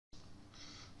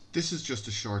This is just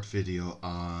a short video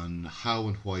on how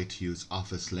and why to use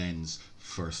Office Lens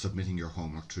for submitting your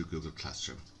homework through Google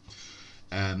Classroom.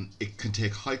 It can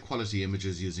take high quality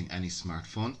images using any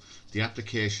smartphone. The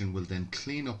application will then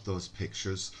clean up those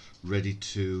pictures, ready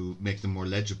to make them more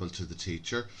legible to the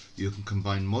teacher. You can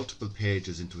combine multiple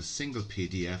pages into a single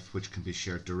PDF which can be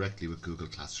shared directly with Google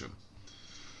Classroom.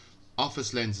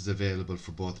 Office Lens is available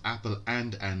for both Apple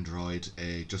and Android.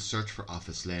 Just search for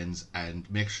Office Lens and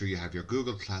make sure you have your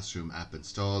Google Classroom app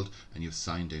installed and you've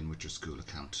signed in with your school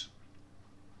account.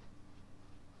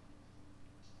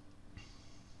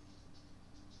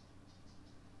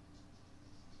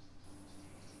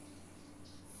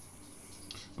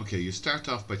 Okay, you start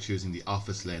off by choosing the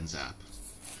Office Lens app.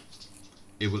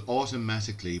 It will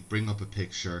automatically bring up a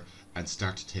picture and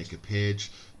start to take a page.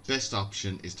 Best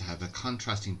option is to have a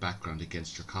contrasting background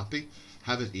against your copy.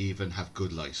 Have it even, have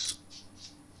good light.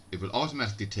 It will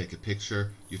automatically take a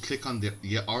picture. You click on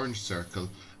the orange circle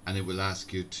and it will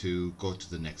ask you to go to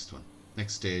the next one.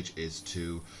 Next stage is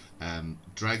to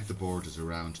drag the borders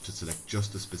around to select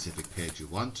just the specific page you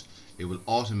want. It will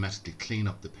automatically clean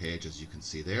up the page, as you can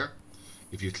see there.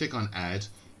 If you click on add,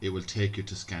 it will take you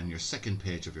to scan your second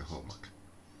page of your homework.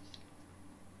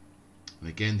 And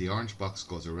again, the orange box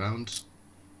goes around,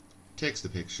 takes the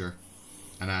picture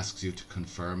and asks you to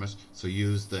confirm it. So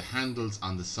use the handles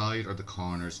on the side or the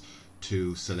corners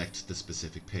to select the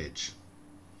specific page.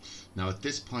 Now at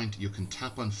this point you can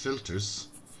tap on filters,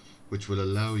 which will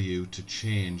allow you to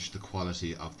change the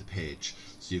quality of the page.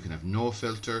 So you can have no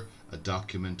filter, a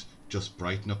document, just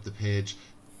brighten up the page,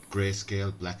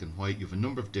 grayscale, black and white. You have a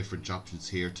number of different options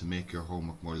here to make your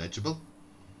homework more legible.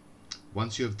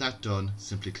 Once you have that done,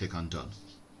 simply click on done.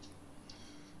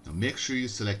 Now make sure you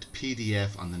select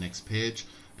PDF on the next page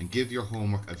and give your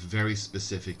homework a very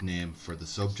specific name for the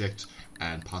subject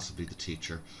and possibly the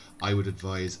teacher. I would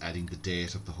advise adding the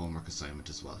date of the homework assignment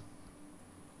as well.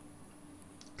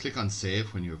 Click on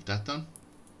save when you have that done.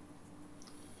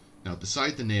 Now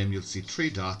beside the name you'll see three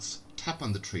dots. Tap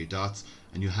on the three dots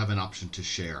and you have an option to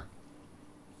share.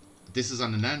 This is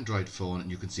on an Android phone and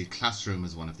you can see Classroom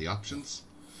as one of the options.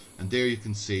 And there you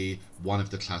can see one of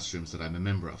the classrooms that I'm a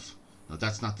member of. Now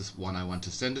that's not the one I want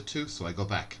to send it to, so I go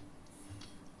back.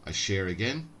 I share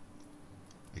again.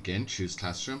 Again, choose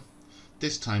Classroom.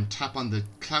 This time tap on the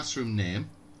classroom name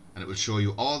and it will show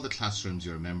you all the classrooms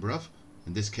you're a member of.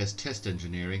 In this case, Test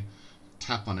Engineering.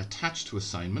 Tap on Attach to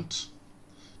Assignment.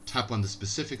 Tap on the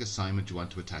specific assignment you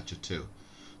want to attach it to.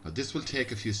 Now this will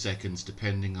take a few seconds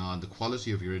depending on the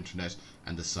quality of your internet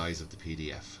and the size of the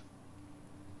PDF.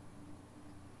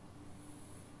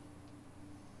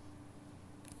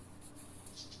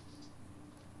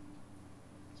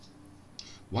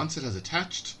 Once it has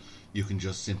attached, you can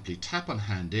just simply tap on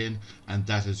Hand In and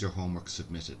that is your homework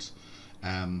submitted.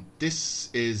 This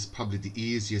is probably the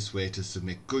easiest way to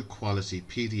submit good quality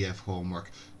PDF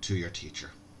homework to your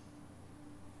teacher.